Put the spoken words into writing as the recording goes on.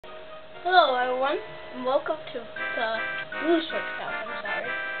Hello everyone, and welcome to the Blue Switch house, I'm sorry.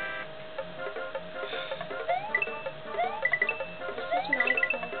 This is my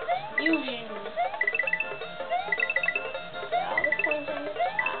confusion. All the coins on the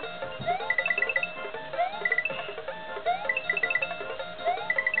top.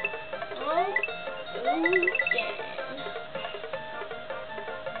 Oh, dang.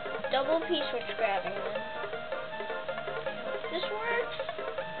 Double P switch grabbing then. This works.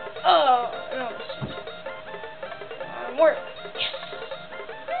 Oh, no. Work. Yes.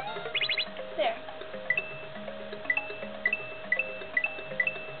 There.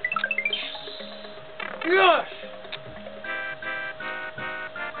 Yes.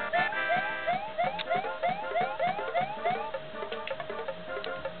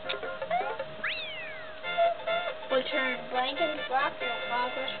 Return blank and block, your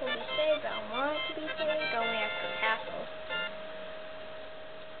progress will be saved. I want it to be saved only after castle.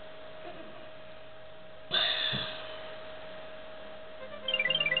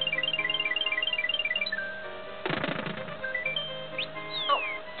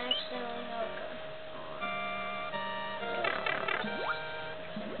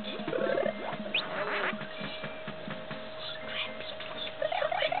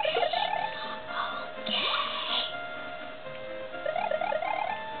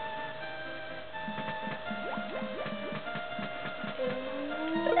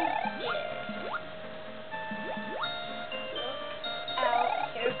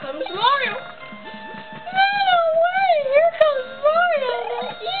 Here comes Mario! No way! Here comes Mario, the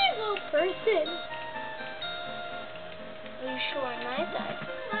evil person! Are you sure on my side?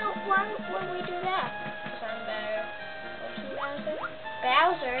 Well, why would we do that? Because I'm better. What's Bowser?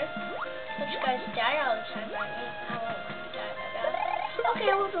 Bowser? But you guys die all the time by me. I won't let you die by Bowser.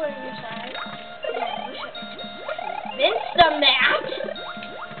 Okay, we'll go on your side. Yeah, I wish I could convince them that!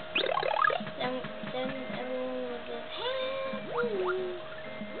 Then everyone will live happily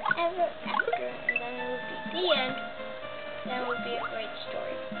ever after, and then it would be the end. That would be a great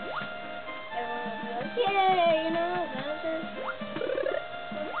story. Everyone would be like, yay, you know, Bowser would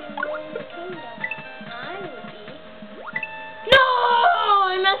be ruling the kingdom. I would be. No!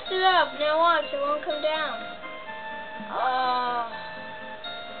 I messed it up. Now watch, it won't come down. Ugh!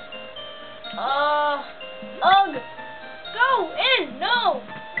 Go in! No!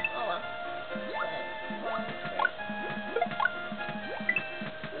 Oh well.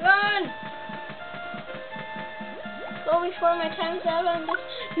 Run! Go before my time's out on this.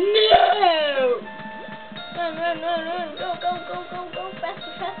 No! Run. Go.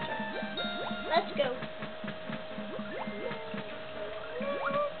 Faster. Let's go.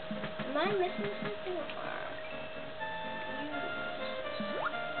 Am I missing something?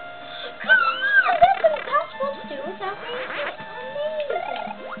 Come on! That's impossible to do without me. Amazing.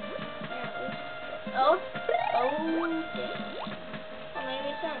 Oh, dang. Well, maybe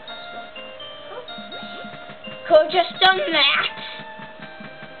it's not impossible. Could have just done that.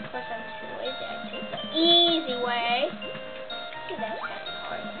 Of course, I'm too lazy. I take the easy way. See, that's kind of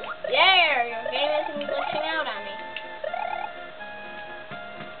hard. There, your game isn't glitching out on me.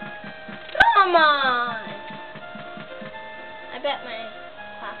 Come on. I bet my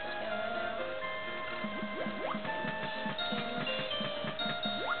clock is going to run out.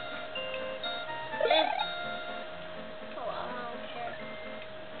 Oh, well, I don't care.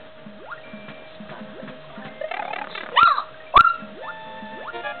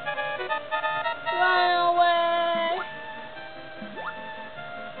 Run away!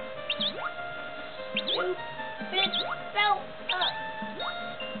 Stupid belt up!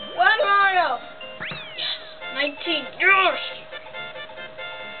 Run, Mario! Yes! 19! Yes!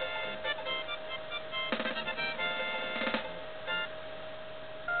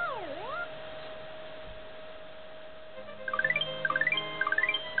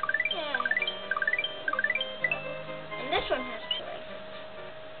 Yeah. And this one has 2 exits.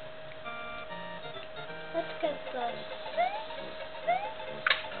 Let's get the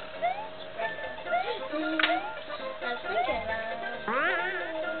I was thinking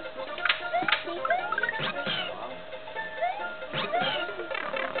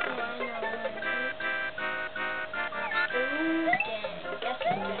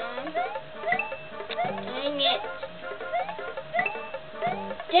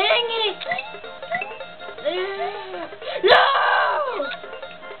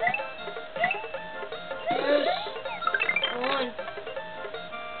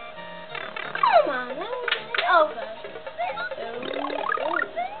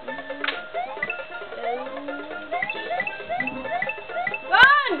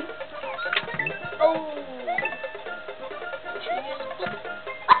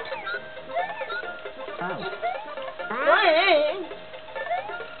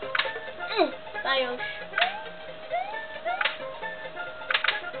Adios.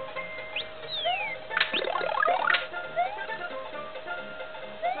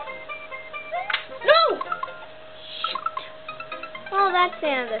 No! Well, that's the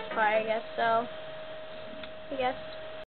end of this part, I guess, so. I guess